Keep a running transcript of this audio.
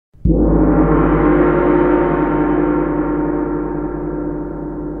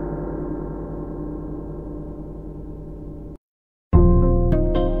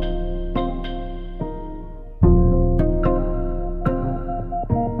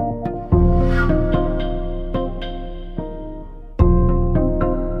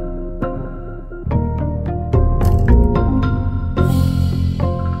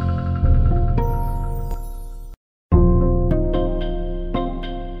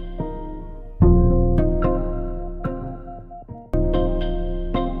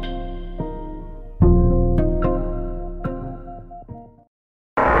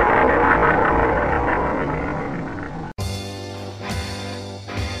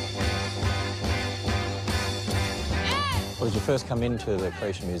Well, as you first come into the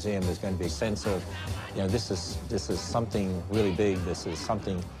Creation Museum, there's going to be a sense of, you know, this is something really big, this is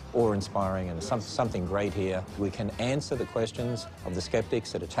something awe-inspiring and something great here. We can answer the questions of the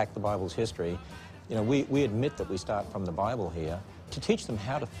skeptics that attack the Bible's history. You know, we admit that we start from the Bible here to teach them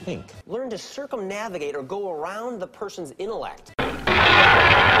how to think. Learn to circumnavigate or go around the person's intellect.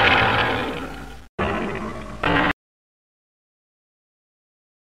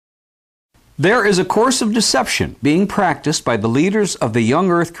 There is a course of deception being practiced by the leaders of the young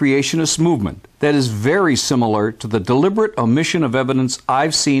earth creationist movement that is very similar to the deliberate omission of evidence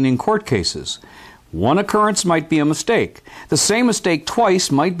I've seen in court cases. One occurrence might be a mistake. The same mistake twice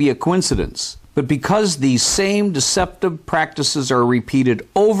might be a coincidence. But because these same deceptive practices are repeated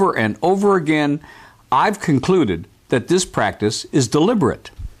over and over again, I've concluded that this practice is deliberate.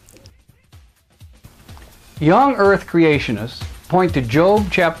 Young earth creationists point to Job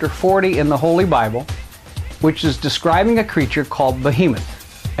chapter 40 in the Holy Bible, which is describing a creature called Behemoth.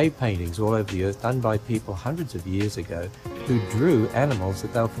 Cave paintings all over the earth done by people hundreds of years ago who drew animals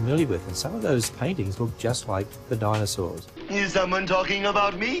that they were familiar with, and some of those paintings look just like the dinosaurs. Is someone talking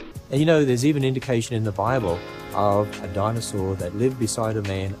about me? And you know, there's even indication in the Bible of a dinosaur that lived beside a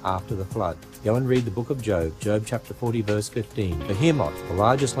man after the flood. Go and read the book of Job, Job chapter 40 verse 15. Behemoth, the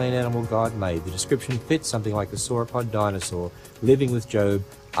largest land animal God made. The description fits something like a sauropod dinosaur living with Job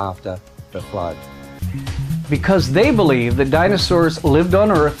after the flood. Because they believe that dinosaurs lived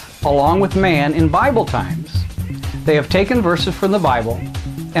on Earth along with man in Bible times, they have taken verses from the Bible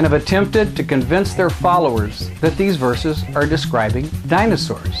and have attempted to convince their followers that these verses are describing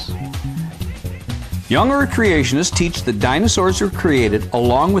dinosaurs. Young earth creationists teach that dinosaurs were created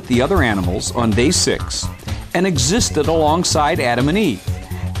along with the other animals on day 6 and existed alongside Adam and Eve.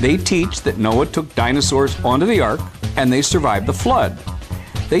 They teach that Noah took dinosaurs onto the ark and they survived the flood.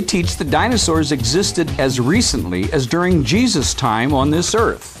 They teach that dinosaurs existed as recently as during Jesus' time on this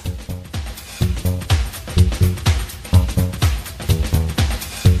earth.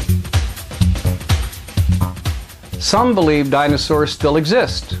 Some believe dinosaurs still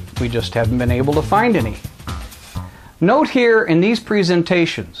exist. We just haven't been able to find any. Note here in these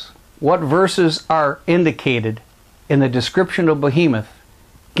presentations what verses are indicated in the description of Behemoth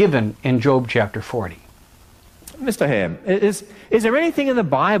given in Job chapter 40. Mr. Ham, is there anything in the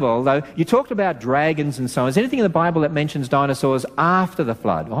Bible, though, you talked about dragons and so on, is there anything in the Bible that mentions dinosaurs after the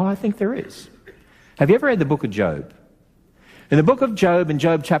flood? Oh, I think there is. Have you ever read the book of Job? In the book of Job, in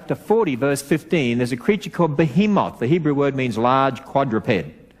Job chapter 40, verse 15, there's a creature called Behemoth. The Hebrew word means large quadruped,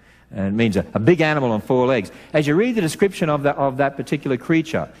 and it means a big animal on 4 legs. As you read the description of that particular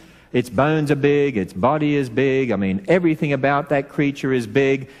creature, its bones are big, its body is big, I mean, everything about that creature is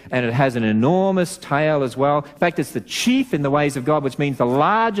big, and it has an enormous tail as well. In fact, it's the chief in the ways of God, which means the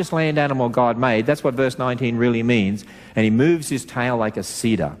largest land animal God made. That's what verse 19 really means. And he moves his tail like a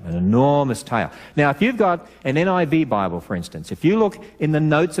cedar, an enormous tail. Now, if you've got an NIV Bible, for instance, if you look in the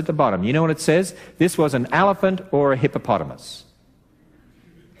notes at the bottom, you know what it says? This was an elephant or a hippopotamus.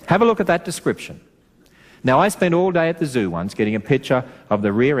 Have a look at that description. Now, I spent all day at the zoo once getting a picture of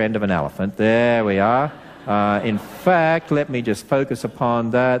the rear end of an elephant. There we are. In fact, let me just focus upon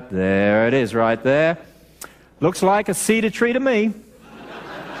that. There it is right there. Looks like a cedar tree to me.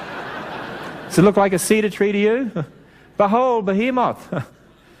 Does it look like a cedar tree to you? Behold, Behemoth.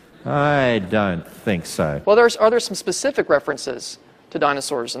 I don't think so. Well, are there some specific references to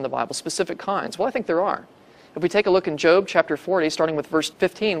dinosaurs in the Bible, specific kinds? Well, I think there are. If we take a look in Job chapter 40, starting with verse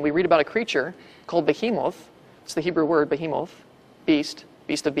 15, we read about a creature called Behemoth. It's the Hebrew word Behemoth, beast,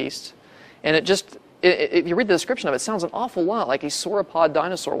 beast of beasts. And if you read the description of it, it sounds an awful lot like a sauropod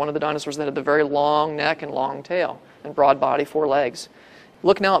dinosaur, one of the dinosaurs that had the very long neck and long tail and broad body, 4 legs.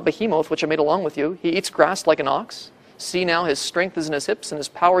 Look now at Behemoth, which I made along with you. He eats grass like an ox. See now his strength is in his hips and his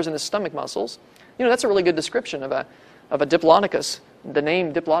power is in his stomach muscles. You know, that's a really good description of a Diplodocus. The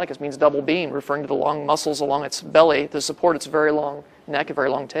name Diplodocus means double beam, referring to the long muscles along its belly to support its very long neck and very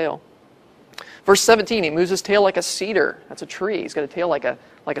long tail. Verse 17, he moves his tail like a cedar. That's a tree. He's got a tail like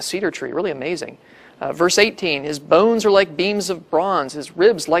a cedar tree. Really amazing. Verse 18, his bones are like beams of bronze, his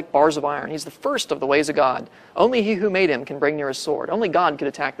ribs like bars of iron. He's the first of the ways of God. Only he who made him can bring near his sword. Only God could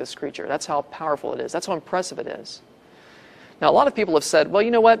attack this creature. That's how powerful it is. That's how impressive it is. Now, a lot of people have said, well,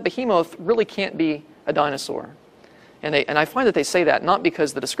 you know what? Behemoth really can't be a dinosaur. And I find that they say that not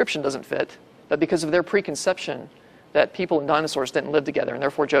because the description doesn't fit, but because of their preconception that people and dinosaurs didn't live together, and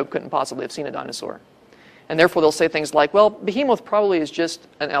therefore Job couldn't possibly have seen a dinosaur. And therefore they'll say things like, well, Behemoth probably is just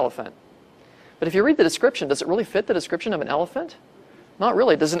an elephant. But if you read the description, does it really fit the description of an elephant? Not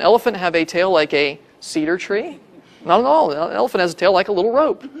really. Does an elephant have a tail like a cedar tree? Not at all. An elephant has a tail like a little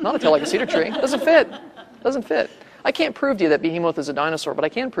rope, not a tail like a cedar tree. It doesn't fit. It doesn't fit. I can't prove to you that behemoth is a dinosaur, but I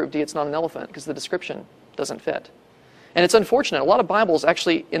can prove to you it's not an elephant because the description doesn't fit. And it's unfortunate. A lot of Bibles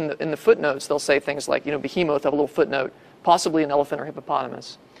actually, in the footnotes, they'll say things like, behemoth, have a little footnote, possibly an elephant or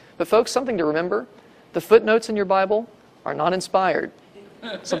hippopotamus. But folks, something to remember, the footnotes in your Bible are not inspired.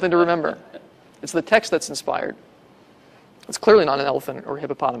 Something to remember. It's the text that's inspired. It's clearly not an elephant or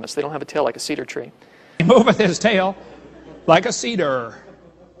hippopotamus. They don't have a tail like a cedar tree. He moveth his tail like a cedar.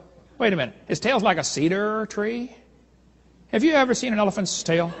 Wait a minute. His tail's like a cedar tree? Have you ever seen an elephant's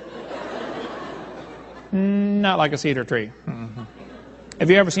tail? Not like a cedar tree. Have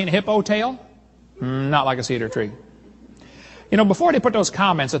you ever seen a hippo tail? Not like a cedar tree. Before they put those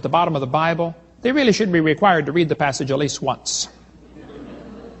comments at the bottom of the Bible, they really should be required to read the passage at least once.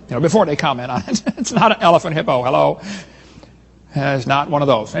 Before they comment on it. It's not an elephant hippo, hello. It's not one of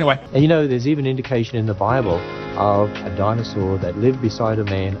those. Anyway. And there's even indication in the Bible of a dinosaur that lived beside a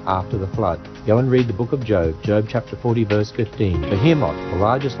man after the flood. Go and read the book of Job, Job chapter 40, verse 15. Behemoth, the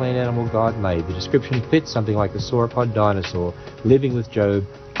largest land animal God made. The description fits something like the sauropod dinosaur living with Job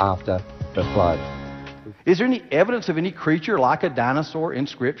after the flood. Is there any evidence of any creature like a dinosaur in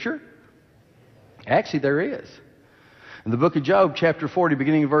Scripture? Actually, there is. In the book of Job, chapter 40,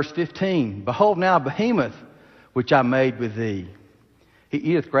 beginning in verse 15, behold now behemoth, which I made with thee. He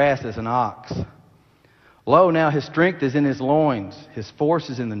eateth grass as an ox. Lo, now his strength is in his loins. His force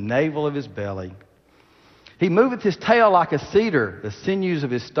is in the navel of his belly. He moveth his tail like a cedar. The sinews of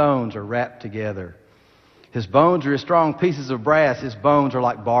his stones are wrapped together. His bones are as strong pieces of brass. His bones are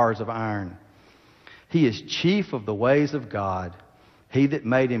like bars of iron. He is chief of the ways of God. He that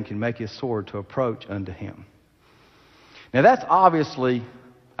made him can make his sword to approach unto him. Now that's obviously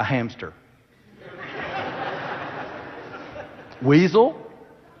a hamster. Weasel?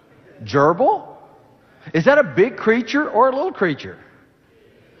 Gerbil? Is that a big creature or a little creature?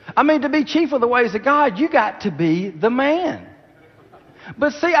 I mean, to be chief of the ways of God, you got to be the man.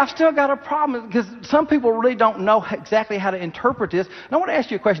 But see, I've still got a problem because some people really don't know exactly how to interpret this. And I want to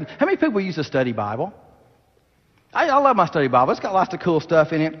ask you a question. How many people use a study Bible? I love my study Bible. It's got lots of cool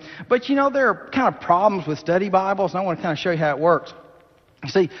stuff in it. But there are kind of problems with study Bibles, and I want to kind of show you how it works. You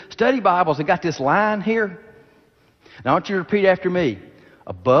see, study Bibles have got this line here. Now I want you to repeat after me.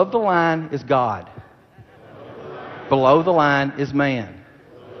 Above the line is God. Below the line is man.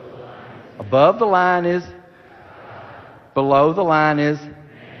 Above the line is... Below the line is...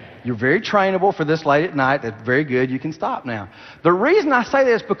 You're very trainable for this late at night. That's very good. You can stop now. The reason I say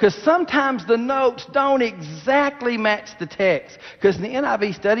this is because sometimes the notes don't exactly match the text. Because in the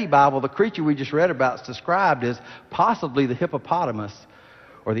NIV Study Bible, the creature we just read about is described as possibly the hippopotamus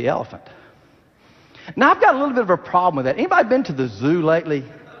or the elephant. Now, I've got a little bit of a problem with that. Anybody been to the zoo lately?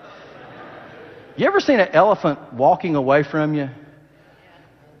 You ever seen an elephant walking away from you?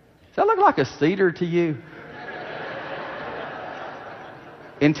 Does that look like a cedar to you?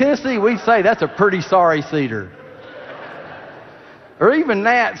 In Tennessee, we say that's a pretty sorry cedar. Or even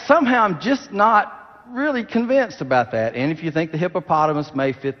that, somehow I'm just not really convinced about that. And if you think the hippopotamus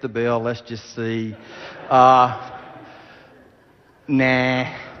may fit the bill, let's just see. Nah.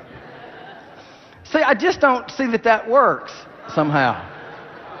 See, I just don't see that works somehow.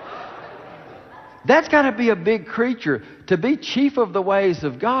 That's got to be a big creature. To be chief of the ways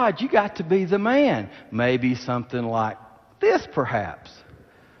of God, you got to be the man. Maybe something like this, perhaps.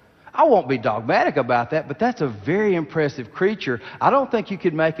 I won't be dogmatic about that, but that's a very impressive creature. I don't think you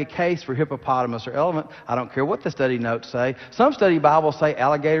could make a case for hippopotamus or elephant. I don't care what the study notes say. Some study Bibles say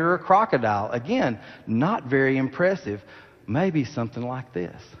alligator or crocodile. Again, not very impressive. Maybe something like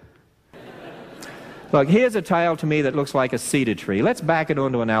this. Look, here's a tail to me that looks like a cedar tree. Let's back it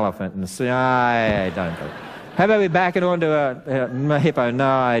onto an elephant and say, I don't think. How about we back it onto a hippo? No,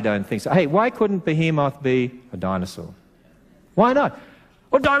 I don't think so. Hey, why couldn't behemoth be a dinosaur? Why not?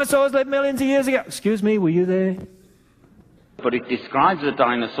 Well, dinosaurs lived millions of years ago. Excuse me, were you there? But it describes a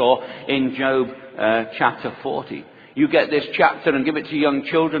dinosaur in Job chapter 40. You get this chapter and give it to young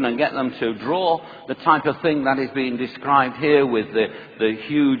children and get them to draw the type of thing that is being described here with the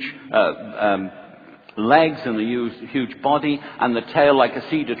huge legs and the huge body and the tail like a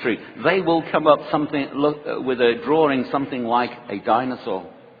cedar tree. They will come up with a drawing something like a dinosaur.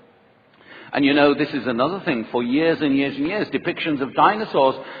 And this is another thing. For years and years and years, depictions of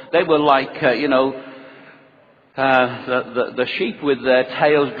dinosaurs, they were like, the sheep with their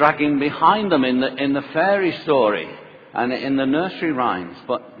tails dragging behind them in the fairy story and in the nursery rhymes.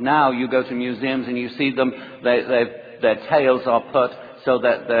 But now you go to museums and you see them, their tails are put so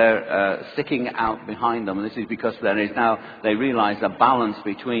that they're sticking out behind them. And this is because there is now, they realize a balance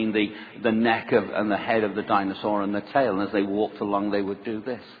between the neck and the head of the dinosaur and the tail. And as they walked along, they would do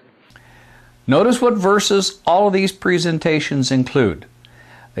this. Notice what verses all of these presentations include.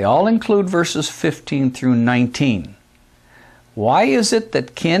 They all include verses 15 through 19. Why is it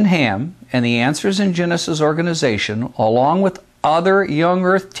that Ken Ham and the Answers in Genesis organization, along with other young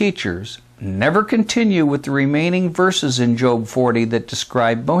earth teachers, never continue with the remaining verses in Job 40 that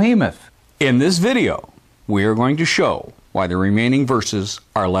describe Behemoth? In this video, we are going to show why the remaining verses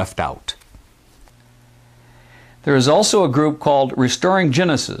are left out. There is also a group called Restoring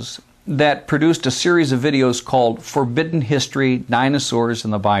Genesis that produced a series of videos called Forbidden History, Dinosaurs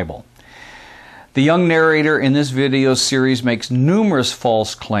in the Bible. The young narrator in this video series makes numerous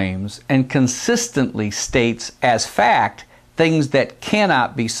false claims and consistently states as fact things that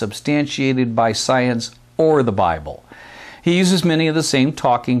cannot be substantiated by science or the Bible. He uses many of the same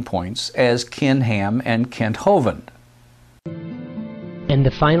talking points as Ken Ham and Kent Hovind. And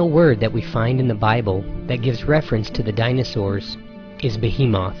the final word that we find in the Bible that gives reference to the dinosaurs is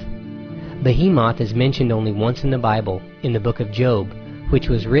Behemoth. Behemoth is mentioned only once in the Bible, in the book of Job, which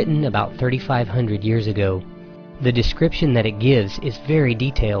was written about 3,500 years ago. The description that it gives is very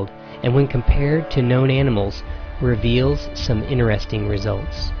detailed, and when compared to known animals, reveals some interesting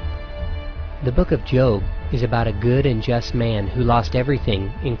results. The book of Job is about a good and just man who lost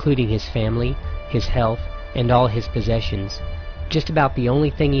everything, including his family, his health, and all his possessions. Just about the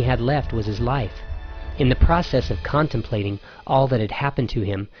only thing he had left was his life. In the process of contemplating all that had happened to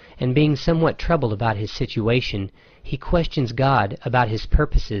him, and being somewhat troubled about his situation, he questions God about his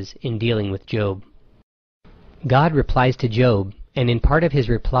purposes in dealing with Job. God replies to Job, and in part of his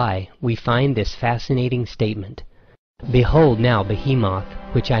reply we find this fascinating statement. Behold now Behemoth,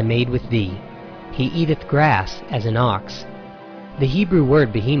 which I made with thee. He eateth grass as an ox. The Hebrew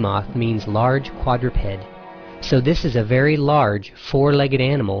word behemoth means large quadruped. So this is a very large, four-legged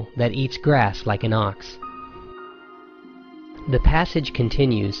animal that eats grass like an ox. The passage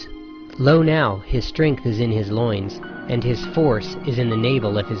continues, Lo now, his strength is in his loins, and his force is in the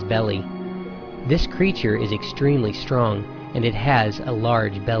navel of his belly. This creature is extremely strong, and it has a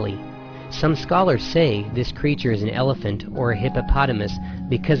large belly. Some scholars say this creature is an elephant or a hippopotamus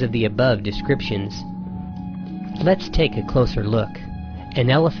because of the above descriptions. Let's take a closer look. An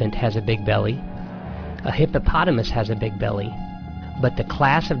elephant has a big belly. A hippopotamus has a big belly, but the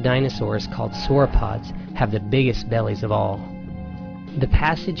class of dinosaurs called sauropods have the biggest bellies of all. The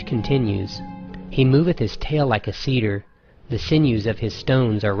passage continues, He moveth his tail like a cedar, the sinews of his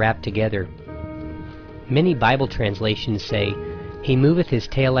stones are wrapped together. Many Bible translations say, He moveth his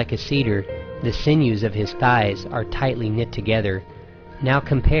tail like a cedar, the sinews of his thighs are tightly knit together. Now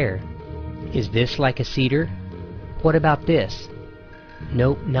compare. Is this like a cedar? What about this?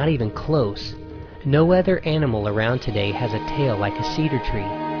 Nope, not even close. No other animal around today has a tail like a cedar tree.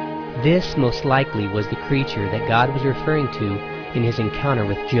 This most likely was the creature that God was referring to in his encounter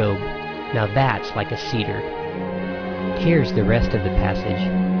with Job. Now that's like a cedar. Here's the rest of the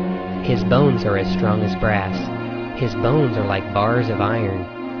passage. His bones are as strong as brass. His bones are like bars of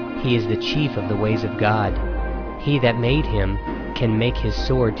iron. He is the chief of the ways of God. He that made him can make his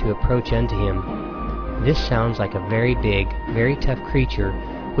sword to approach unto him. This sounds like a very big, very tough creature,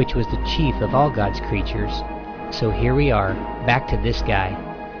 which was the chief of all God's creatures. So here we are, back to this guy.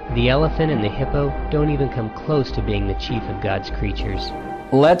 The elephant and the hippo don't even come close to being the chief of God's creatures.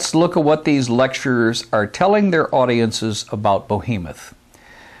 Let's look at what these lecturers are telling their audiences about Behemoth.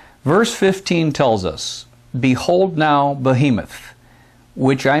 Verse 15 tells us, Behold now Behemoth,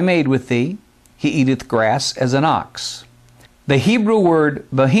 which I made with thee, he eateth grass as an ox. The Hebrew word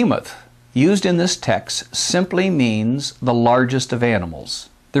behemoth, used in this text, simply means the largest of animals.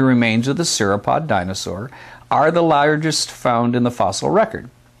 The remains of the sauropod dinosaur are the largest found in the fossil record.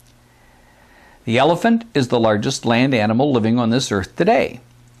 The elephant is the largest land animal living on this earth today.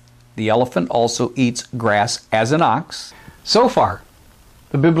 The elephant also eats grass as an ox. So far,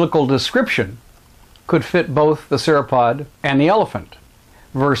 the biblical description could fit both the sauropod and the elephant.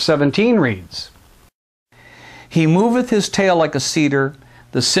 Verse 17 reads, He moveth his tail like a cedar,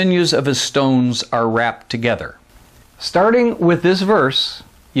 the sinews of his stones are wrapped together. Starting with this verse,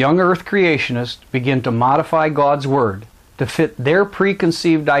 young earth creationists begin to modify God's word to fit their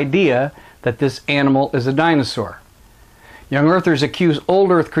preconceived idea that this animal is a dinosaur. Young earthers accuse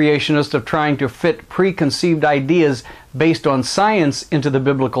old earth creationists of trying to fit preconceived ideas based on science into the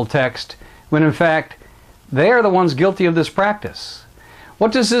biblical text, when in fact, they are the ones guilty of this practice.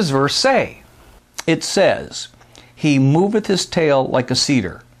 What does this verse say? It says, He moveth his tail like a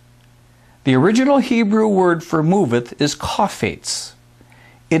cedar. The original Hebrew word for moveth is kophetz.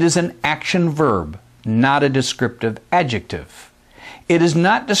 It is an action verb, not a descriptive adjective. It is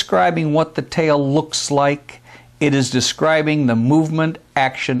not describing what the tail looks like. It is describing the movement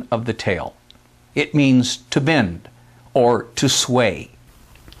action of the tail. It means to bend or to sway.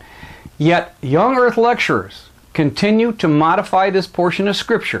 Yet young earth lecturers continue to modify this portion of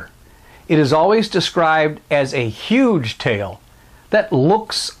Scripture. It is always described as a huge tail that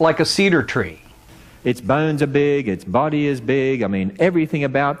looks like a cedar tree. Its bones are big, its body is big, I mean, everything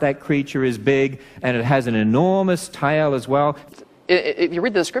about that creature is big, and it has an enormous tail as well. If you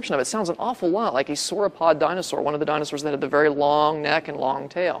read the description of it, it sounds an awful lot like a sauropod dinosaur, one of the dinosaurs that had the very long neck and long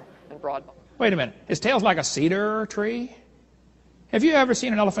tail and broad body. Wait a minute. His tail's like a cedar tree? Have you ever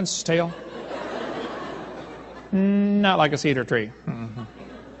seen an elephant's tail? Not like a cedar tree.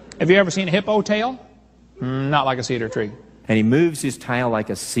 Have you ever seen a hippo tail? Not like a cedar tree. And he moves his tail like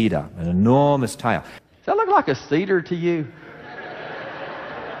a cedar, an enormous tail. Does that look like a cedar to you?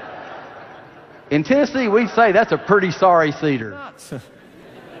 In Tennessee, we say that's a pretty sorry cedar.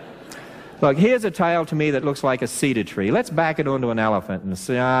 Look, here's a tail to me that looks like a cedar tree. Let's back it onto an elephant and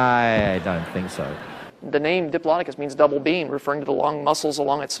say, I don't think so. The name Diplodocus means double beam, referring to the long muscles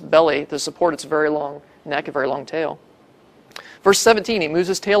along its belly to support its very long neck and very long tail. Verse 17, he moves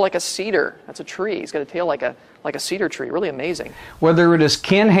his tail like a cedar. That's a tree. He's got a tail like a cedar tree. Really amazing. Whether it is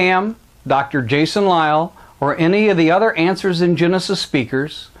Ken Ham, Dr. Jason Lyle, or any of the other Answers in Genesis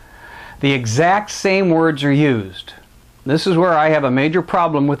speakers, the exact same words are used. This is where I have a major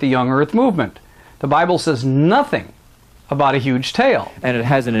problem with the young earth movement. The Bible says nothing about a huge tail. And it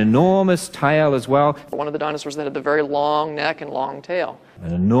has an enormous tail as well. One of the dinosaurs that had the very long neck and long tail.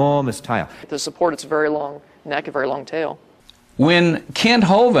 An enormous tail. To support its very long neck and very long tail. When Kent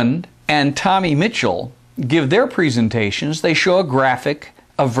Hovind and Tommy Mitchell give their presentations, they show a graphic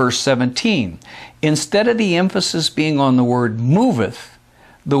of verse 17. Instead of the emphasis being on the word moveth,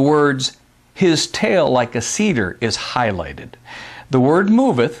 the words his tail like a cedar is highlighted. The word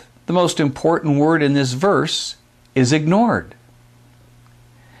moveth, the most important word in this verse, is ignored.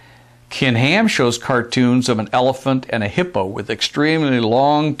 Ken Ham shows cartoons of an elephant and a hippo with extremely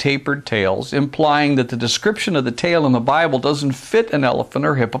long tapered tails, implying that the description of the tail in the Bible doesn't fit an elephant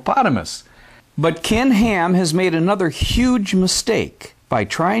or hippopotamus. But Ken Ham has made another huge mistake by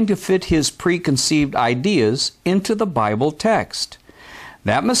trying to fit his preconceived ideas into the Bible text.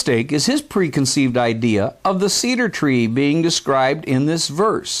 That mistake is his preconceived idea of the cedar tree being described in this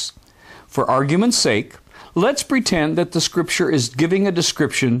verse. For argument's sake, let's pretend that the Scripture is giving a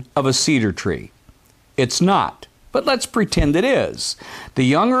description of a cedar tree. It's not, but let's pretend it is. The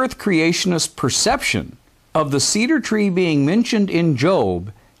young earth creationist perception of the cedar tree being mentioned in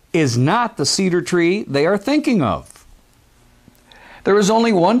Job is not the cedar tree they are thinking of. There is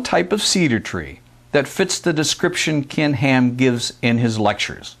only one type of cedar tree that fits the description Ken Ham gives in his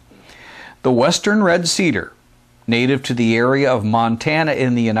lectures. The western red cedar, native to the area of Montana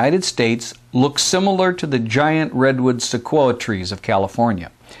in the United States, looks similar to the giant redwood sequoia trees of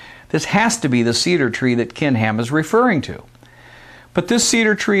California. This has to be the cedar tree that Ken Ham is referring to. But this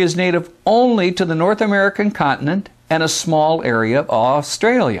cedar tree is native only to the North American continent and a small area of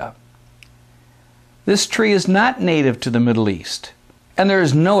Australia. This tree is not native to the Middle East, and there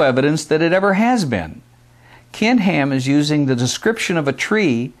is no evidence that it ever has been. Ken Ham is using the description of a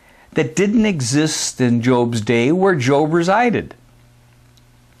tree that didn't exist in Job's day where Job resided.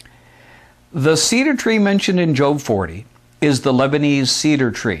 The cedar tree mentioned in Job 40 is the Lebanese cedar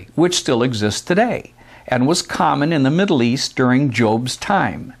tree, which still exists today and was common in the Middle East during Job's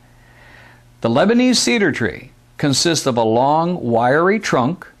time. The Lebanese cedar tree consists of a long, wiry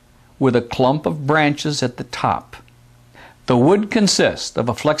trunk with a clump of branches at the top. The wood consists of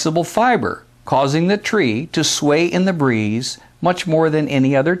a flexible fiber, causing the tree to sway in the breeze much more than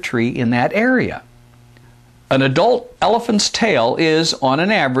any other tree in that area. An adult elephant's tail is, on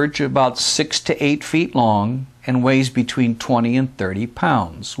an average, about 6 to 8 feet long and weighs between 20 and 30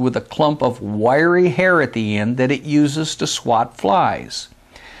 pounds, with a clump of wiry hair at the end that it uses to swat flies.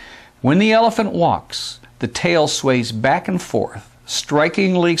 When the elephant walks, the tail sways back and forth,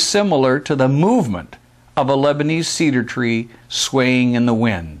 strikingly similar to the movement of a Lebanese cedar tree swaying in the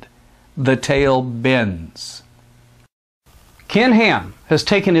wind. The tail bends. Ken Ham has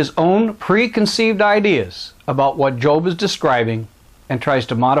taken his own preconceived ideas about what Job is describing and tries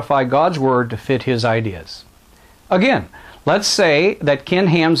to modify God's Word to fit his ideas. Again, let's say that Ken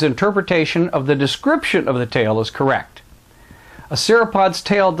Ham's interpretation of the description of the tail is correct. A sauropod's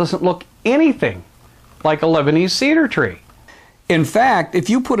tail doesn't look anything like a Lebanese cedar tree. In fact, if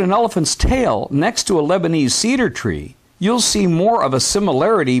you put an elephant's tail next to a Lebanese cedar tree, you'll see more of a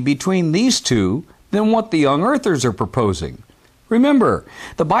similarity between these two than what the young earthers are proposing. Remember,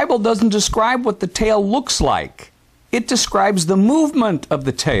 the Bible doesn't describe what the tail looks like. It describes the movement of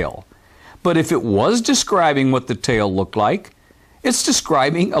the tail. But if it was describing what the tail looked like, It's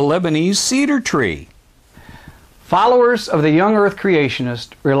describing a Lebanese cedar tree. Followers of the young earth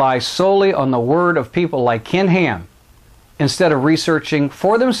creationist rely solely on the word of people like Ken Ham instead of researching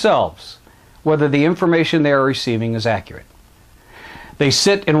for themselves whether the information they are receiving is accurate. They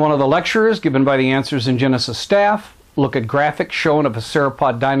sit in one of the lectures given by the Answers in Genesis staff, look at graphics shown of a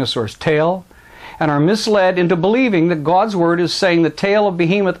sauropod dinosaur's tail, and are misled into believing that God's Word is saying the tail of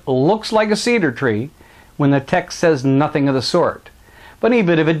Behemoth looks like a cedar tree when the text says nothing of the sort. But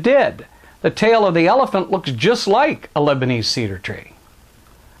even if it did, the tail of the elephant looks just like a Lebanese cedar tree.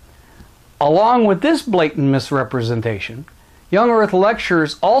 Along with this blatant misrepresentation, young earth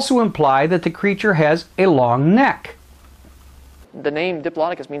lectures also imply that the creature has a long neck. The name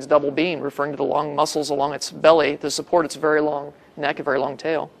Diplodocus means double beam, referring to the long muscles along its belly to support its very long neck, a very long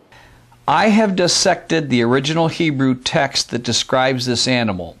tail. I have dissected the original Hebrew text that describes this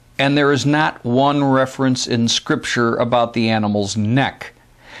animal, and there is not one reference in Scripture about the animal's neck.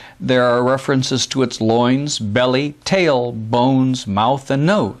 There are references to its loins, belly, tail, bones, mouth, and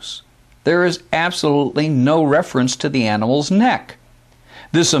nose. There is absolutely no reference to the animal's neck.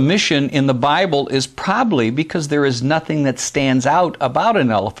 This omission in the Bible is probably because there is nothing that stands out about an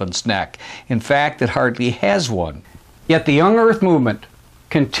elephant's neck. In fact, it hardly has one. Yet the young earth movement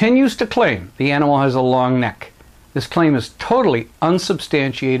continues to claim the animal has a long neck. This claim is totally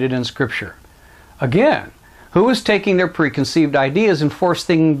unsubstantiated in Scripture. Again, who is taking their preconceived ideas and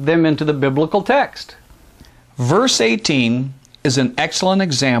forcing them into the biblical text? Verse 18 is an excellent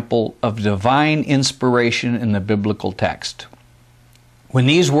example of divine inspiration in the biblical text. When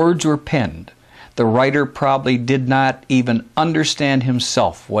these words were penned, the writer probably did not even understand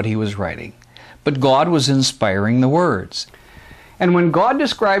himself what he was writing, but God was inspiring the words. And when God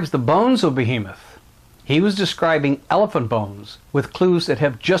describes the bones of Behemoth, he was describing elephant bones with clues that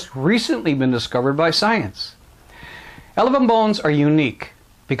have just recently been discovered by science. Elephant bones are unique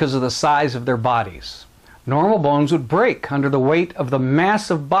because of the size of their bodies. Normal bones would break under the weight of the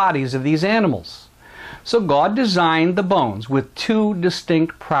massive bodies of these animals. So God designed the bones with two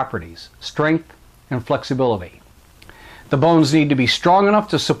distinct properties, strength and flexibility. The bones need to be strong enough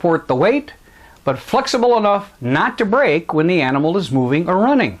to support the weight, but flexible enough not to break when the animal is moving or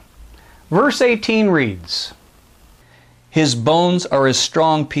running. Verse 18 reads, His bones are as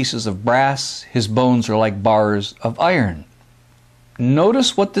strong pieces of brass, his bones are like bars of iron.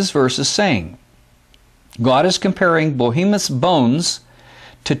 Notice what this verse is saying. God is comparing Behemoth's bones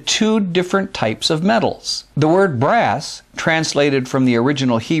to two different types of metals. The word brass, translated from the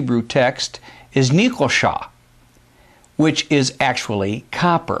original Hebrew text, is nikosha, which is actually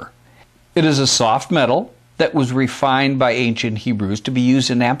copper. It is a soft metal that was refined by ancient Hebrews to be used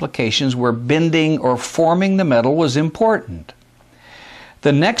in applications where bending or forming the metal was important.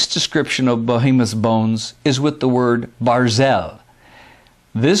 The next description of Behemoth's bones is with the word barzel.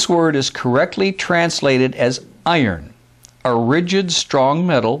 This word is correctly translated as iron, a rigid, strong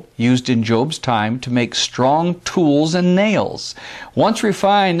metal used in Job's time to make strong tools and nails. Once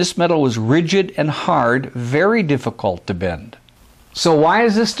refined, this metal was rigid and hard, very difficult to bend. So why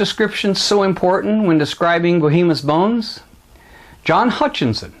is this description so important when describing Behemoth's bones? John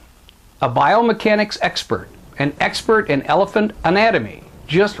Hutchinson, a biomechanics expert, an expert in elephant anatomy,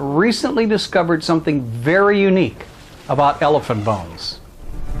 just recently discovered something very unique about elephant bones.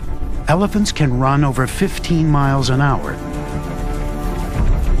 Elephants can run over 15 miles an hour.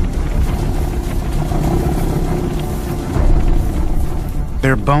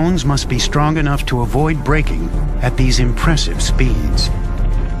 Their bones must be strong enough to avoid breaking at these impressive speeds.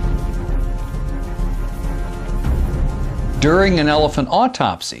 During an elephant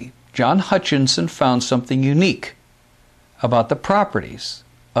autopsy, John Hutchinson found something unique about the properties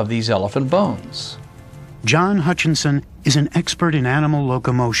of these elephant bones. John Hutchinson is an expert in animal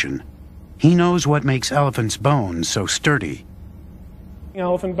locomotion. He knows what makes elephants' bones so sturdy.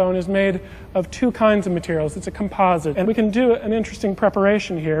 Elephant bone is made of two kinds of materials. It's a composite. And we can do an interesting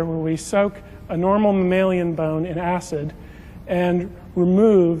preparation here where we soak a normal mammalian bone in acid and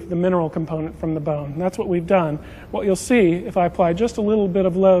remove the mineral component from the bone. And that's what we've done. What you'll see, if I apply just a little bit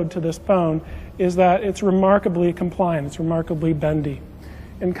of load to this bone, is that it's remarkably compliant. It's remarkably bendy.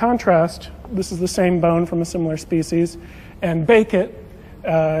 In contrast, this is the same bone from a similar species, and bake it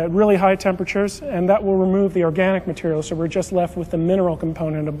at really high temperatures, and that will remove the organic material, so we're just left with the mineral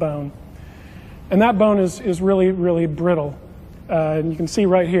component of bone. And that bone is really, really brittle. And you can see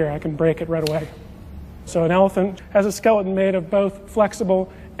right here, I can break it right away. So an elephant has a skeleton made of both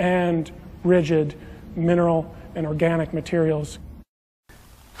flexible and rigid mineral and organic materials.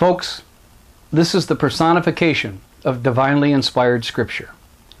 Folks, this is the personification of divinely inspired Scripture.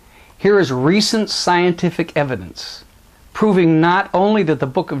 Here is recent scientific evidence proving not only that the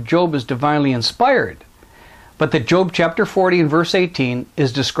book of Job is divinely inspired, but that Job chapter 40 and verse 18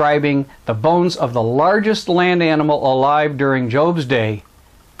 is describing the bones of the largest land animal alive during Job's day,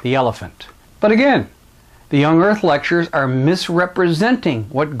 the elephant. But again, the Young Earth lectures are misrepresenting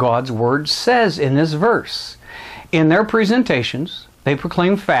what God's Word says in this verse. In their presentations, they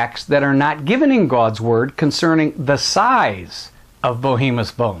proclaim facts that are not given in God's Word concerning the size of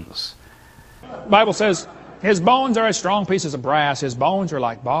Behemoth's bones. The Bible says, his bones are as strong pieces of brass. His bones are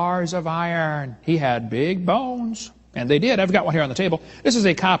like bars of iron. He had big bones. And they did. I've got one here on the table. This is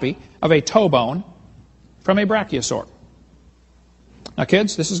a copy of a toe bone from a brachiosaur. Now,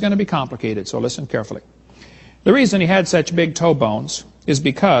 kids, this is going to be complicated, so listen carefully. The reason he had such big toe bones is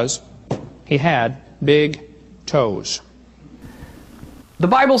because he had big toes. The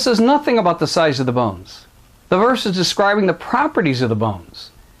Bible says nothing about the size of the bones. The verse is describing the properties of the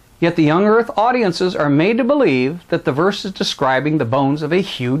bones. Yet the Young Earth audiences are made to believe that the verse is describing the bones of a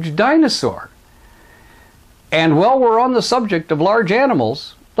huge dinosaur. And while we're on the subject of large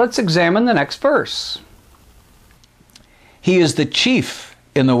animals, let's examine the next verse. He is the chief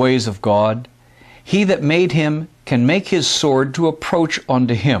in the ways of God. He that made him can make his sword to approach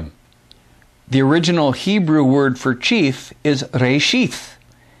unto him. The original Hebrew word for chief is reshith,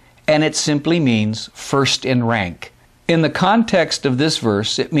 and it simply means first in rank. In the context of this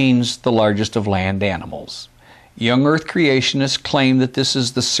verse, it means the largest of land animals. Young Earth creationists claim that this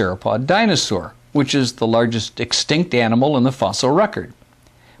is the sauropod dinosaur, which is the largest extinct animal in the fossil record.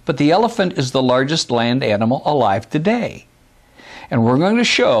 But the elephant is the largest land animal alive today. And we're going to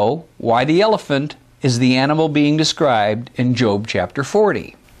show why the elephant is the animal being described in Job chapter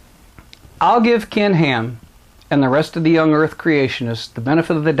 40. I'll give Ken Ham and the rest of the Young Earth creationists the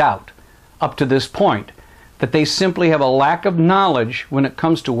benefit of the doubt up to this point that they simply have a lack of knowledge when it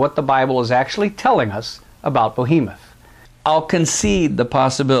comes to what the Bible is actually telling us about Behemoth. I'll concede the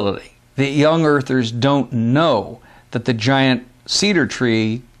possibility that young earthers don't know that the giant cedar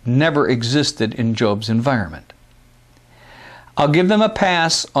tree never existed in Job's environment. I'll give them a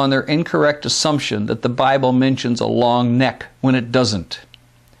pass on their incorrect assumption that the Bible mentions a long neck when it doesn't.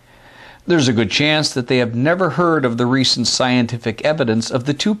 There's a good chance that they have never heard of the recent scientific evidence of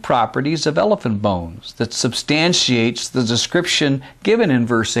the two properties of elephant bones that substantiates the description given in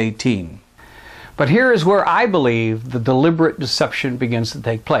verse 18. But here is where I believe the deliberate deception begins to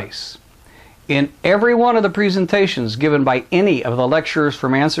take place. In every one of the presentations given by any of the lecturers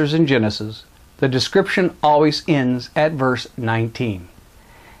from Answers in Genesis, the description always ends at verse 19.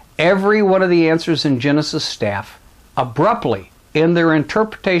 Every one of the Answers in Genesis staff abruptly in their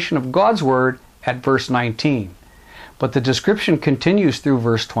interpretation of God's Word at verse 19. But the description continues through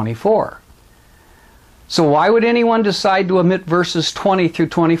verse 24. So why would anyone decide to omit verses 20 through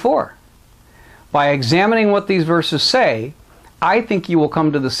 24? By examining what these verses say, I think you will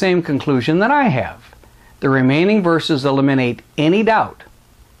come to the same conclusion that I have. The remaining verses eliminate any doubt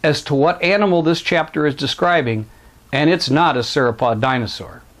as to what animal this chapter is describing, and it's not a sauropod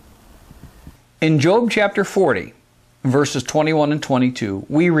dinosaur. In Job chapter 40, verses 21 and 22,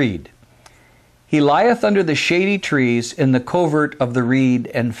 we read, He lieth under the shady trees in the covert of the reed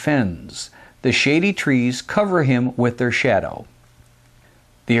and fens. The shady trees cover him with their shadow.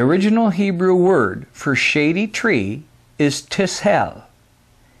 The original Hebrew word for shady tree is tishel.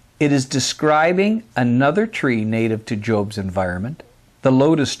 It is describing another tree native to Job's environment, the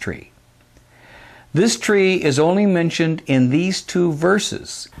lotus tree. This tree is only mentioned in these two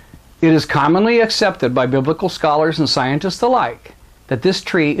verses. It is commonly accepted by biblical scholars and scientists alike that this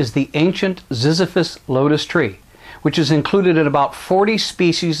tree is the ancient Ziziphus lotus tree, which is included in about 40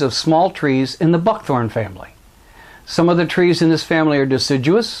 species of small trees in the buckthorn family. Some of the trees in this family are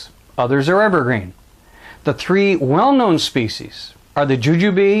deciduous, others are evergreen. The three well-known species are the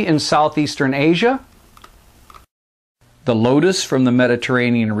jujube in southeastern Asia, the lotus from the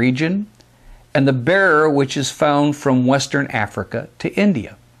Mediterranean region, and the bearer, which is found from western Africa to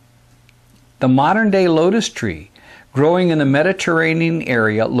India. The modern-day lotus tree growing in the Mediterranean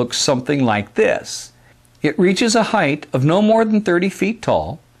area looks something like this. It reaches a height of no more than 30 feet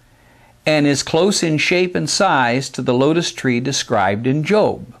tall and is close in shape and size to the lotus tree described in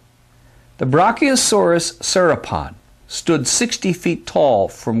Job. The Brachiosaurus sauropod stood 60 feet tall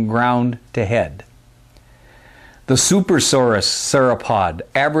from ground to head. The Supersaurus sauropod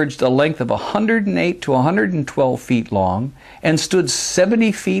averaged a length of 108 to 112 feet long and stood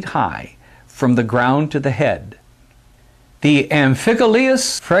 70 feet high from the ground to the head. The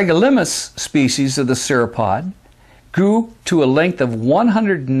Amphicoleus fragilimus species of the sauropod grew to a length of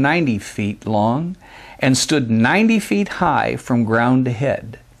 190 feet long and stood 90 feet high from ground to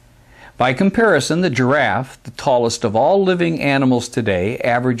head. By comparison, the giraffe, the tallest of all living animals today,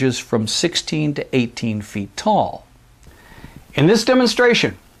 averages from 16 to 18 feet tall. In this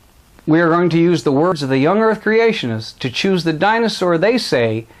demonstration, we are going to use the words of the young earth creationists to choose the dinosaur they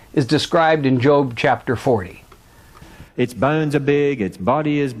say is described in Job chapter 40. Its bones are big, its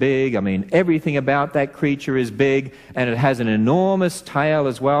body is big, I mean, everything about that creature is big, and it has an enormous tail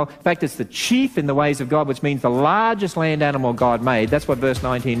as well. In fact, it's the chief in the ways of God, which means the largest land animal God made. That's what verse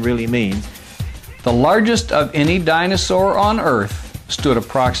 19 really means. The largest of any dinosaur on Earth stood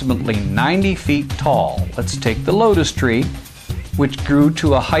approximately 90 feet tall. Let's take the lotus tree, which grew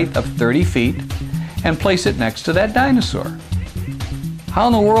to a height of 30 feet, and place it next to that dinosaur. How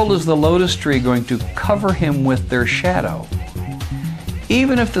in the world is the lotus tree going to cover him with their shadow?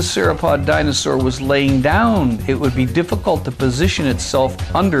 Even if the sauropod dinosaur was laying down, it would be difficult to position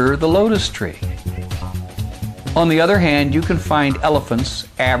itself under the lotus tree. On the other hand, you can find elephants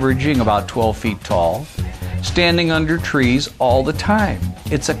averaging about 12 feet tall, standing under trees all the time.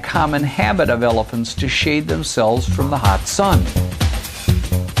 It's a common habit of elephants to shade themselves from the hot sun.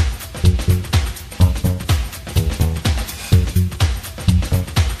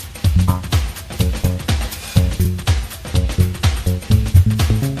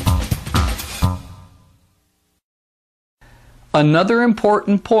 Another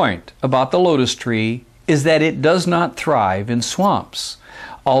important point about the lotus tree is that it does not thrive in swamps.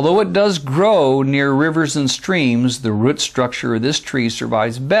 Although it does grow near rivers and streams, the root structure of this tree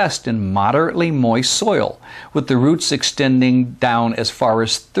survives best in moderately moist soil, with the roots extending down as far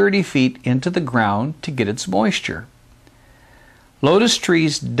as 30 feet into the ground to get its moisture. Lotus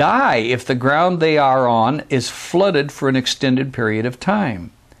trees die if the ground they are on is flooded for an extended period of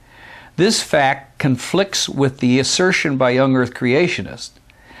time. This fact conflicts with the assertion by young earth creationists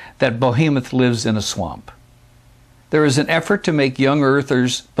that Behemoth lives in a swamp. There is an effort to make young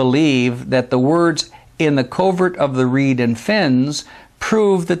earthers believe that the words "in the covert of the reed and fens"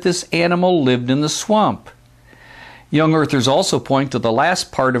 prove that this animal lived in the swamp. Young earthers also point to the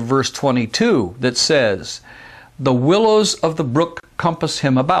last part of verse 22 that says, "The willows of the brook compass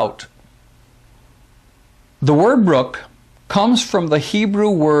him about." The word brook comes from the Hebrew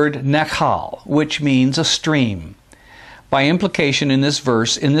word nechal, which means a stream. By implication in this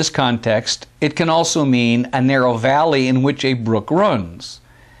verse, in this context, it can also mean a narrow valley in which a brook runs.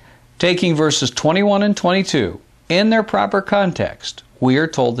 Taking verses 21 and 22 in their proper context, we are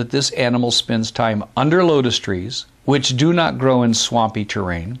told that this animal spends time under lotus trees, which do not grow in swampy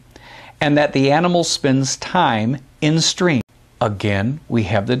terrain, and that the animal spends time in streams. Again, we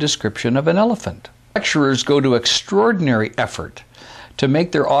have the description of an elephant. Lecturers go to extraordinary effort to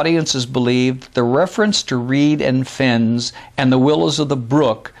make their audiences believe that the reference to reed and fens and the willows of the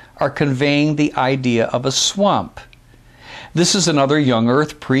brook are conveying the idea of a swamp. This is another young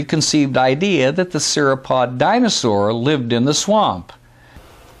earth preconceived idea that the sauropod dinosaur lived in the swamp.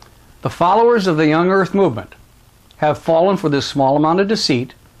 The followers of the young earth movement have fallen for this small amount of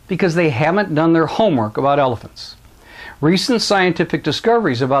deceit because they haven't done their homework about elephants. Recent scientific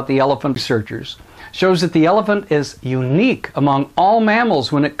discoveries about the elephant researchers shows that the elephant is unique among all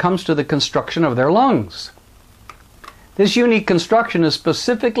mammals when it comes to the construction of their lungs. This unique construction is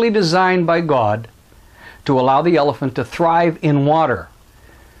specifically designed by God to allow the elephant to thrive in water.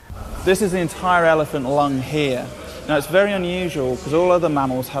 This is the entire elephant lung here. Now it's very unusual because all other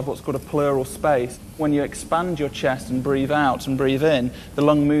mammals have what's called a pleural space. When you expand your chest and breathe out and breathe in, the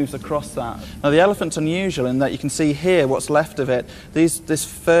lung moves across that. Now the elephant's unusual in that you can see here what's left of it, this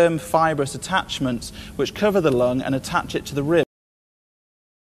firm fibrous attachments which cover the lung and attach it to the rib.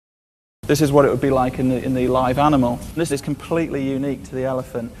 This is what it would be like in the live animal. This is completely unique to the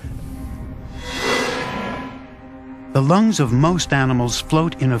elephant. The lungs of most animals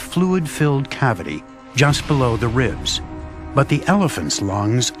float in a fluid-filled cavity just below the ribs. But the elephant's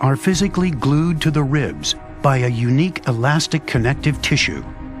lungs are physically glued to the ribs by a unique elastic connective tissue.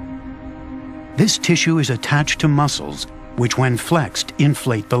 This tissue is attached to muscles, which when flexed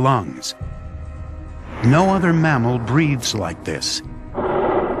inflate the lungs. No other mammal breathes like this.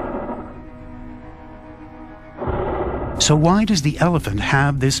 So why does the elephant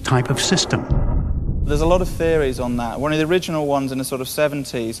have this type of system? There's a lot of theories on that. One of the original ones in the sort of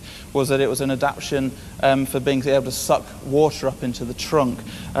 70s was that it was an adaptation for being able to suck water up into the trunk.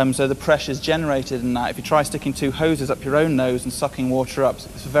 So the pressures generated in that, if you try sticking two hoses up your own nose and sucking water up,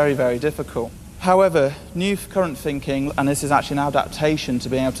 it's very, very difficult. However, new current thinking, and this is actually an adaptation to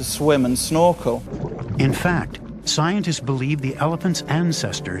being able to swim and snorkel. In fact, scientists believe the elephant's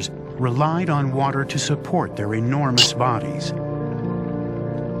ancestors relied on water to support their enormous bodies.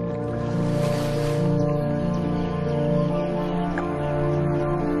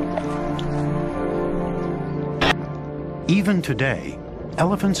 Even today,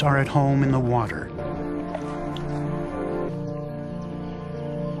 elephants are at home in the water.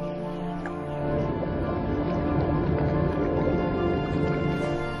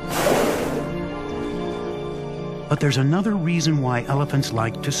 But there's another reason why elephants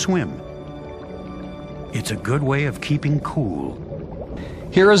like to swim. It's a good way of keeping cool.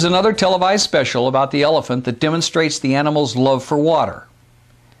 Here is another televised special about the elephant that demonstrates the animal's love for water.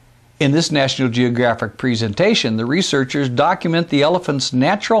 In this National Geographic presentation, the researchers document the elephant's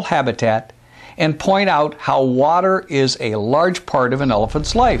natural habitat and point out how water is a large part of an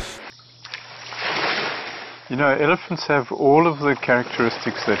elephant's life. You know, elephants have all of the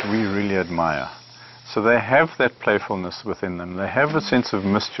characteristics that we really admire. So they have that playfulness within them. They have a sense of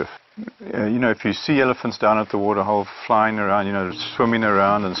mischief. You know, if you see elephants down at the waterhole flying around, you know, swimming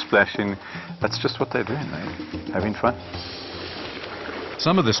around and splashing, that's just what they're doing. They're having fun.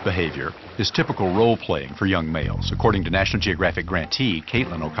 Some of this behavior is typical role-playing for young males, according to National Geographic grantee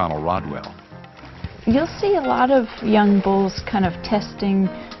Caitlin O'Connell Rodwell. You'll see a lot of young bulls kind of testing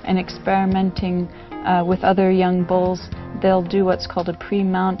and experimenting with other young bulls. They'll do what's called a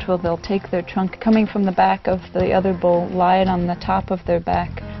pre-mount, where they'll take their trunk coming from the back of the other bull, lie it on the top of their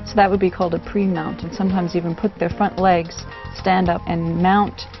back. So that would be called a pre-mount, and sometimes even put their front legs, stand up and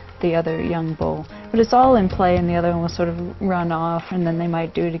mount the other young bull. But it's all in play, and the other one will sort of run off, and then they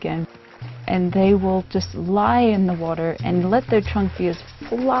might do it again. And they will just lie in the water and let their trunk be as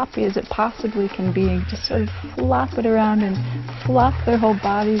floppy as it possibly can be, and just sort of flop it around and flop their whole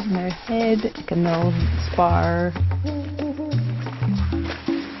bodies and their head, and they'll spar.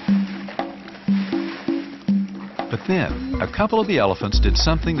 But then, a couple of the elephants did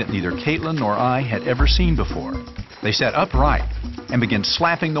something that neither Caitlin nor I had ever seen before. They sat upright and began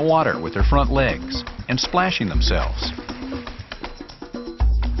slapping the water with their front legs and splashing themselves.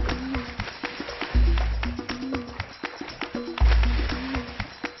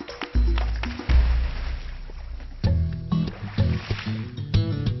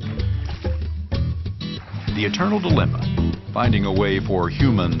 The eternal dilemma, finding a way for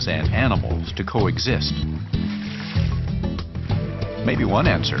humans and animals to coexist. Maybe one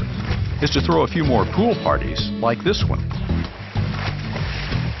answer is to throw a few more pool parties like this one.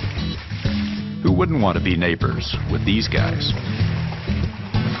 Who wouldn't want to be neighbors with these guys?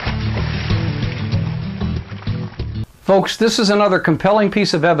 Folks, this is another compelling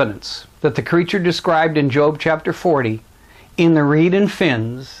piece of evidence that the creature described in Job chapter 40, in the reed and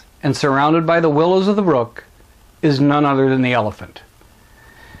fins, and surrounded by the willows of the brook, is none other than the elephant.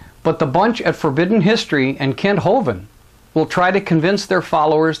 But the bunch at Forbidden History and Kent Hovind will try to convince their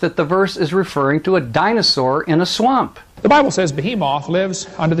followers that the verse is referring to a dinosaur in a swamp. The Bible says Behemoth lives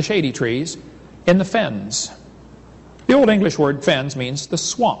under the shady trees in the fens. The Old English word fens means the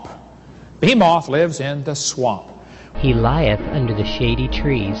swamp. Behemoth lives in the swamp. He lieth under the shady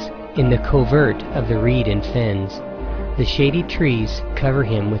trees, in the covert of the reed and fens. The shady trees cover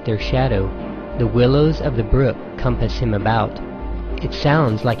him with their shadow. The willows of the brook compass him about. It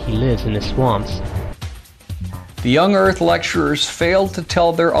sounds like he lives in the swamps. The young Earth lecturers failed to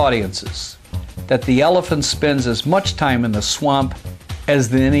tell their audiences that the elephant spends as much time in the swamp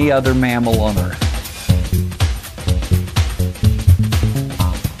as any other mammal on Earth.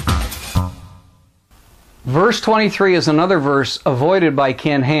 Verse 23 is another verse avoided by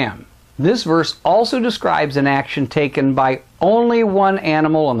Ken Ham. This verse also describes an action taken by only one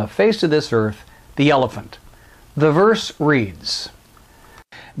animal on the face of this earth, the elephant. The verse reads,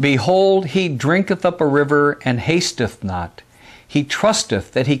 "Behold, he drinketh up a river, and hasteth not. He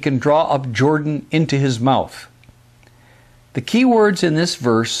trusteth that he can draw up Jordan into his mouth." The key words in this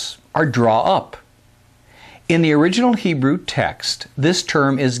verse are draw up. In the original Hebrew text, this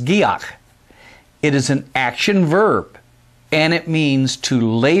term is giach. It is an action verb, and it means to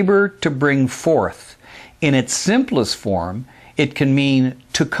labor to bring forth. In its simplest form, it can mean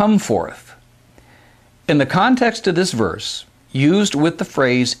to come forth. In the context of this verse, used with the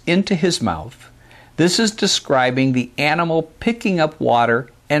phrase into his mouth, this is describing the animal picking up water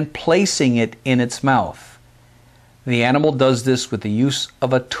and placing it in its mouth. The animal does this with the use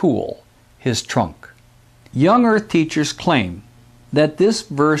of a tool, his trunk. Young Earth teachers claim that this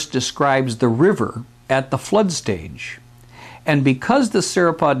verse describes the river at the flood stage, and because the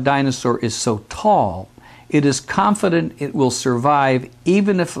sauropod dinosaur is so tall, it is confident it will survive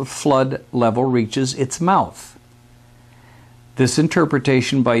even if a flood level reaches its mouth. This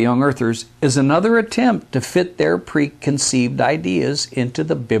interpretation by young Earthers is another attempt to fit their preconceived ideas into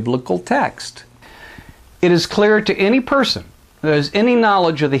the biblical text. It is clear to any person who has any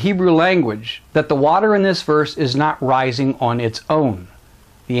knowledge of the Hebrew language that the water in this verse is not rising on its own.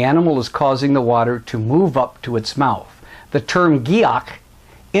 The animal is causing the water to move up to its mouth. The term giach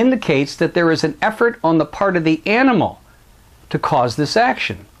indicates that there is an effort on the part of the animal to cause this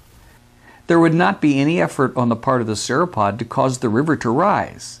action. There would not be any effort on the part of the sauropod to cause the river to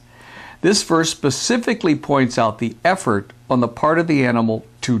rise. This verse specifically points out the effort on the part of the animal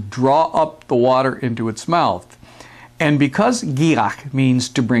to draw up the water into its mouth. And because giach means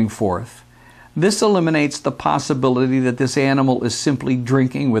to bring forth, this eliminates the possibility that this animal is simply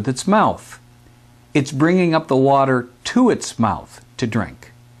drinking with its mouth. It's bringing up the water to its mouth to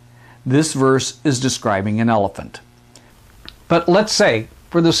drink. This verse is describing an elephant. But let's say,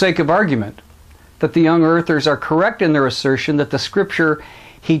 for the sake of argument, that the young earthers are correct in their assertion that the scripture,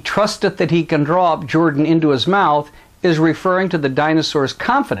 "He trusteth that he can draw up Jordan into his mouth," is referring to the dinosaur's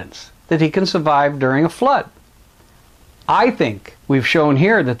confidence that he can survive during a flood. I think we've shown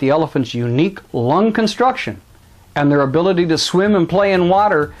here that the elephant's unique lung construction and their ability to swim and play in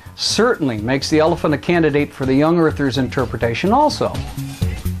water certainly makes the elephant a candidate for the young earthers' interpretation also.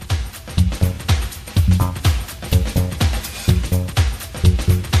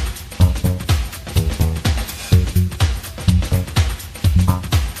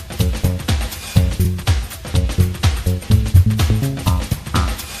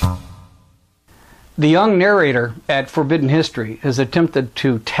 The young narrator at Forbidden History has attempted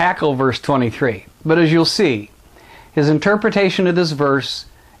to tackle verse 23, but as you'll see, his interpretation of this verse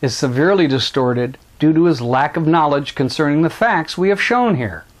is severely distorted due to his lack of knowledge concerning the facts we have shown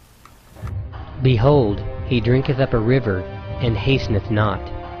here. Behold, he drinketh up a river, and hasteneth not.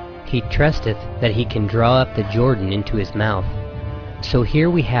 He trusteth that he can draw up the Jordan into his mouth. So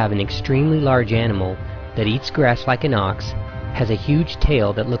here we have an extremely large animal that eats grass like an ox, has a huge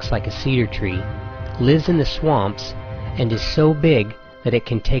tail that looks like a cedar tree, lives in the swamps, and is so big that it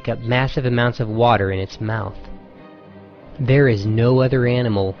can take up massive amounts of water in its mouth. There is no other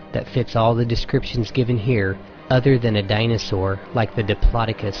animal that fits all the descriptions given here other than a dinosaur like the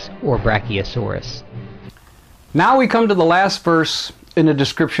Diplodocus or Brachiosaurus. Now we come to the last verse in the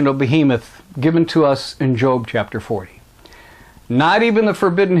description of Behemoth given to us in Job chapter 40. Not even the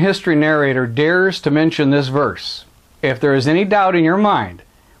Forbidden History narrator dares to mention this verse. If there is any doubt in your mind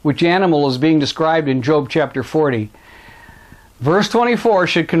which animal is being described in Job chapter 40, verse 24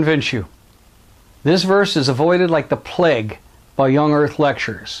 should convince you. This verse is avoided like the plague by young earth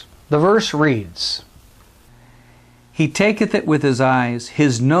lecturers. The verse reads, "He taketh it with his eyes,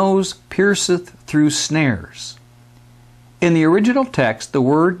 his nose pierceth through snares." In the original text, the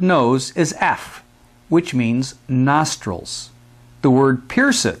word nose is F, which means nostrils. The word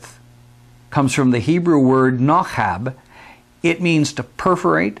pierceth comes from the Hebrew word nochab. It means to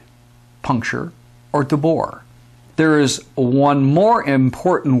perforate, puncture, or to bore. There is one more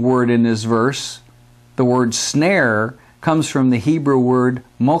important word in this verse. The word snare comes from the Hebrew word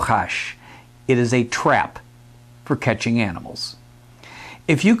mochash. It is a trap for catching animals.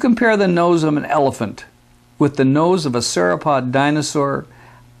 If you compare the nose of an elephant with the nose of a sauropod dinosaur,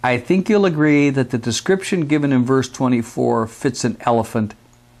 I think you'll agree that the description given in verse 24 fits an elephant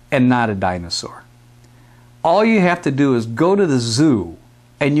and not a dinosaur. All you have to do is go to the zoo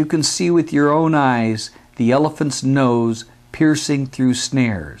and you can see with your own eyes the elephant's nose piercing through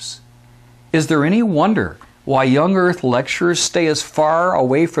snares. Is there any wonder why young earth lecturers stay as far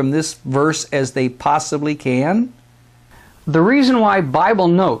away from this verse as they possibly can? The reason why Bible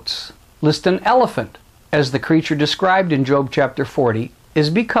notes list an elephant as the creature described in Job chapter 40 is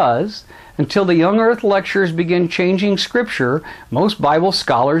because until the young earth lecturers begin changing scripture, most Bible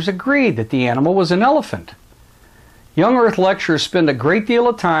scholars agreed that the animal was an elephant. Young earth lecturers spend a great deal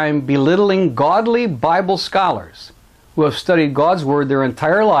of time belittling godly Bible scholars who have studied God's Word their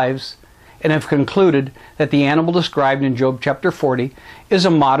entire lives and have concluded that the animal described in Job chapter 40 is a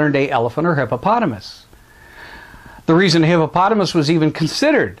modern-day elephant or hippopotamus. The reason a hippopotamus was even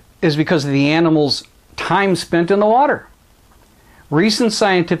considered is because of the animal's time spent in the water. Recent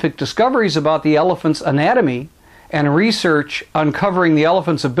scientific discoveries about the elephant's anatomy and research uncovering the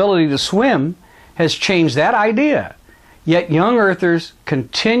elephant's ability to swim has changed that idea. Yet young earthers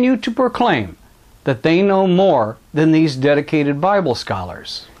continue to proclaim that they know more than these dedicated Bible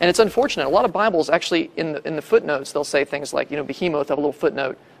scholars. And it's unfortunate. A lot of Bibles actually, in the footnotes, they'll say things like, behemoth, have a little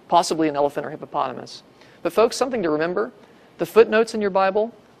footnote, possibly an elephant or hippopotamus. But folks, something to remember, the footnotes in your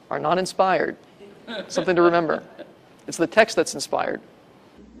Bible are not inspired. Something to remember. It's the text that's inspired.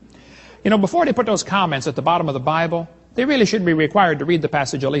 Before they put those comments at the bottom of the Bible, they really should be required to read the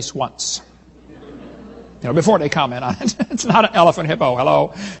passage at least once. Before they comment on it. It's not an elephant hippo,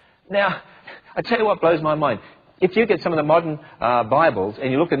 hello. Now, I tell you what blows my mind. If you get some of the modern Bibles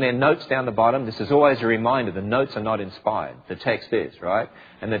and you look in their notes down the bottom, this is always a reminder, the notes are not inspired. The text is, right?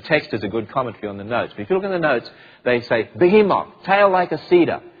 And the text is a good commentary on the notes. But if you look in the notes, they say, behemoth, tail like a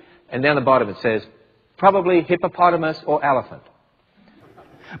cedar. And down the bottom it says, probably hippopotamus or elephant.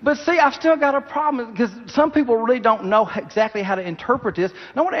 But see, I've still got a problem because some people really don't know exactly how to interpret this.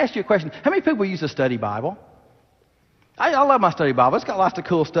 And I want to ask you a question. How many people use a study Bible? I love my study Bible. It's got lots of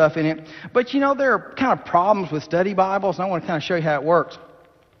cool stuff in it. But, you know, there are kind of problems with study Bibles, and I want to kind of show you how it works.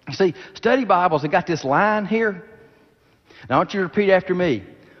 You see, study Bibles, they got this line here. Now, I want you to repeat after me.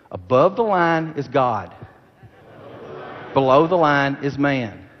 Above the line is God. Below the line is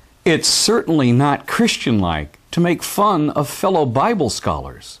man. It's certainly not Christian-like to make fun of fellow Bible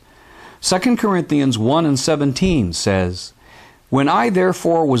scholars. 2 Corinthians 1:17 says, "When I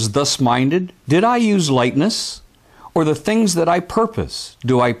therefore was thus minded, did I use lightness? Or the things that I purpose,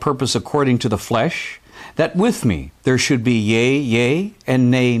 do I purpose according to the flesh, that with me there should be yea, yea,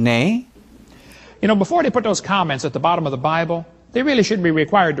 and nay, nay?" You know, before they put those comments at the bottom of the Bible, they really should be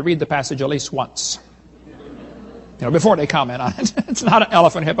required to read the passage at least once. You know, before they comment on it. It's not an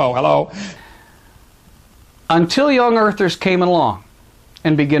elephant hippo, hello? Until young earthers came along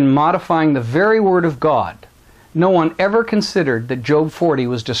and began modifying the very Word of God, no one ever considered that Job 40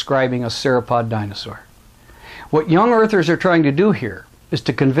 was describing a sauropod dinosaur. What young earthers are trying to do here is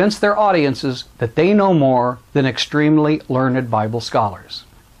to convince their audiences that they know more than extremely learned Bible scholars.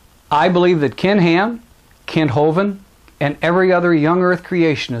 I believe that Ken Ham, Kent Hovind, and every other young earth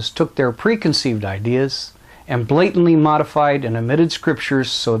creationist took their preconceived ideas and blatantly modified and omitted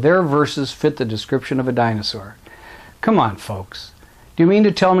scriptures so their verses fit the description of a dinosaur. Come on, folks. Do you mean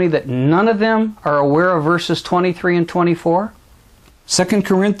to tell me that none of them are aware of verses 23 and 24? 2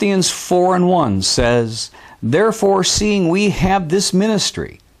 Corinthians 4:1 says, "Therefore, seeing we have this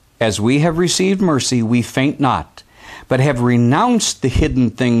ministry, as we have received mercy, we faint not, but have renounced the hidden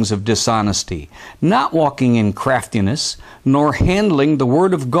things of dishonesty, not walking in craftiness, nor handling the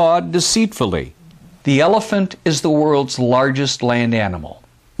word of God deceitfully." The elephant is the world's largest land animal.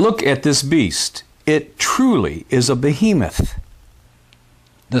 Look at this beast. It truly is a behemoth.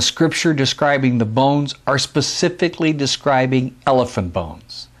 The scripture describing the bones are specifically describing elephant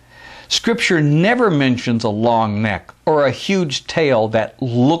bones. Scripture never mentions a long neck or a huge tail that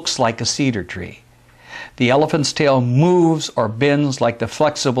looks like a cedar tree. The elephant's tail moves or bends like the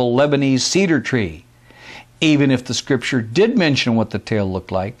flexible Lebanese cedar tree. Even if the scripture did mention what the tail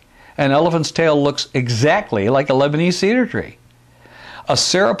looked like, an elephant's tail looks exactly like a Lebanese cedar tree. A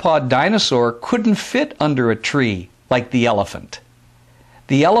sauropod dinosaur couldn't fit under a tree like the elephant.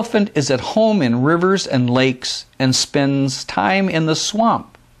 The elephant is at home in rivers and lakes and spends time in the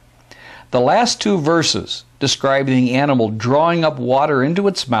swamp. The last two verses describe the animal drawing up water into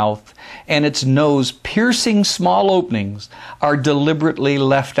its mouth and its nose piercing small openings are deliberately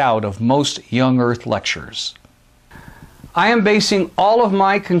left out of most young earth lectures. I am basing all of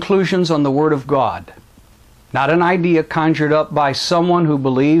my conclusions on the Word of God, not an idea conjured up by someone who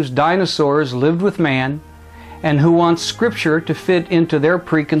believes dinosaurs lived with man and who wants Scripture to fit into their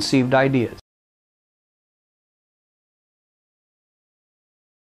preconceived ideas.